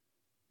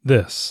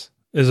This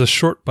is a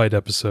short bite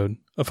episode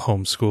of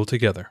Homeschool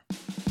Together.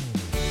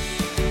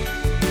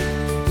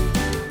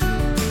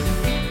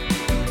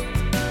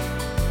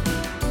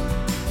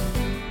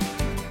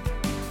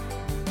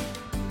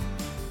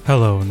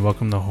 Hello and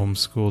welcome to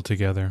Homeschool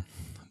Together.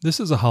 This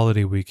is a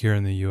holiday week here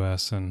in the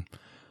U.S. and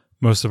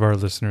most of our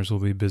listeners will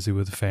be busy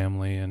with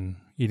family and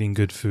eating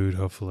good food,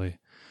 hopefully.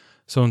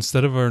 So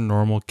instead of our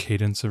normal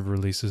cadence of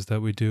releases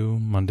that we do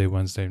Monday,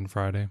 Wednesday, and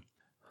Friday,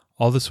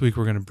 all this week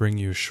we're going to bring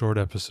you short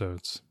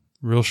episodes,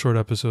 real short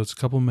episodes, a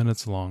couple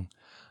minutes long,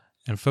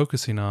 and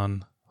focusing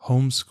on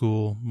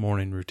homeschool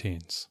morning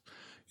routines.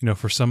 You know,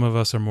 for some of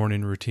us, our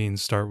morning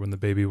routines start when the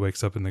baby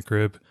wakes up in the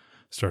crib,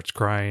 starts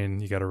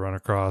crying, you got to run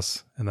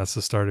across, and that's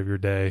the start of your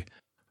day.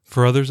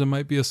 For others, it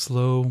might be a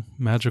slow,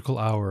 magical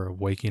hour of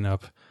waking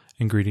up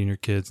and greeting your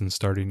kids and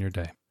starting your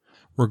day.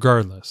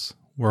 Regardless,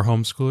 we're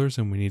homeschoolers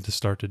and we need to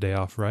start the day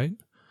off right.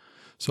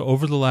 So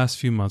over the last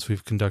few months,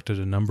 we've conducted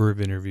a number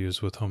of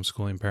interviews with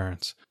homeschooling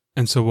parents.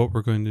 And so what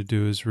we're going to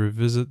do is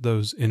revisit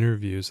those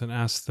interviews and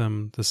ask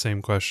them the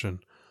same question.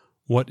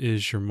 What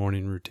is your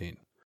morning routine?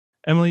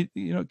 Emily,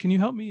 can you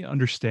help me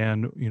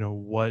understand,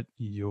 what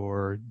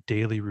your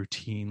daily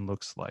routine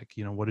looks like?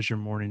 What is your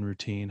morning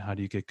routine? How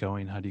do you get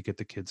going? How do you get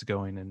the kids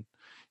going? And,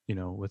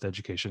 with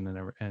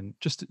education and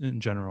just in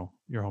general,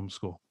 your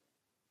homeschool.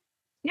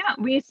 Yeah,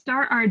 we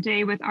start our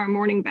day with our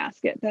morning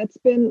basket. That's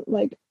been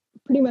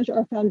pretty much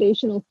our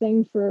foundational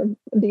thing for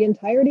the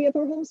entirety of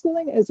our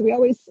homeschooling, is we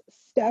always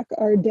stack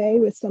our day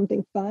with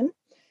something fun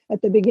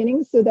at the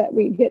beginning so that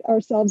we get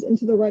ourselves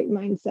into the right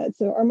mindset.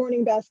 So our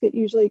morning basket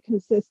usually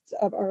consists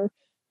of our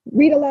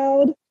read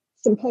aloud,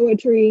 some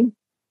poetry,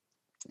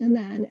 and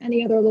then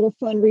any other little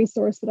fun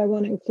resource that I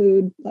want to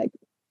include, like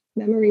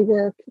memory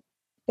work,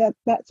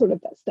 that sort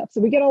of stuff.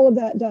 So we get all of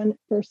that done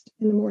first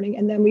in the morning,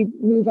 and then we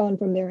move on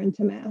from there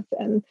into math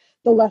and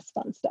the less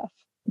fun stuff.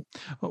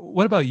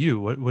 What about you?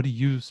 What do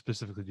you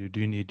specifically do? Do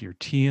you need your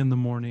tea in the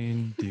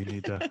morning? Do you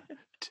need to?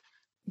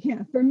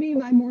 Yeah, for me,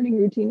 my morning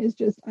routine is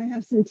just I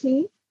have some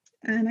tea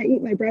and I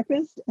eat my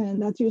breakfast,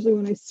 and that's usually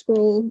when I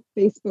scroll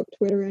Facebook,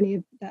 Twitter, any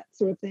of that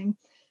sort of thing.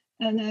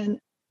 And then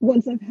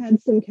once I've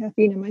had some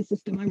caffeine in my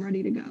system, I'm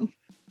ready to go.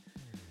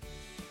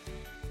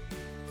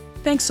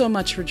 Thanks so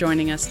much for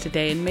joining us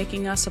today and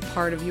making us a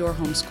part of your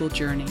homeschool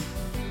journey.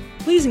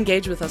 Please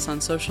engage with us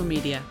on social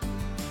media.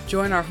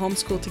 Join our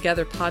Homeschool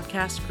Together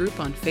podcast group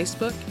on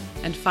Facebook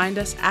and find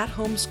us at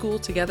Homeschool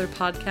Together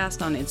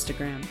Podcast on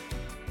Instagram.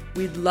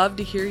 We'd love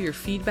to hear your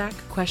feedback,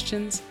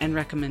 questions, and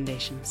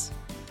recommendations.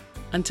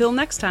 Until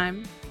next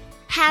time,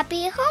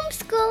 happy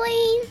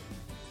homeschooling!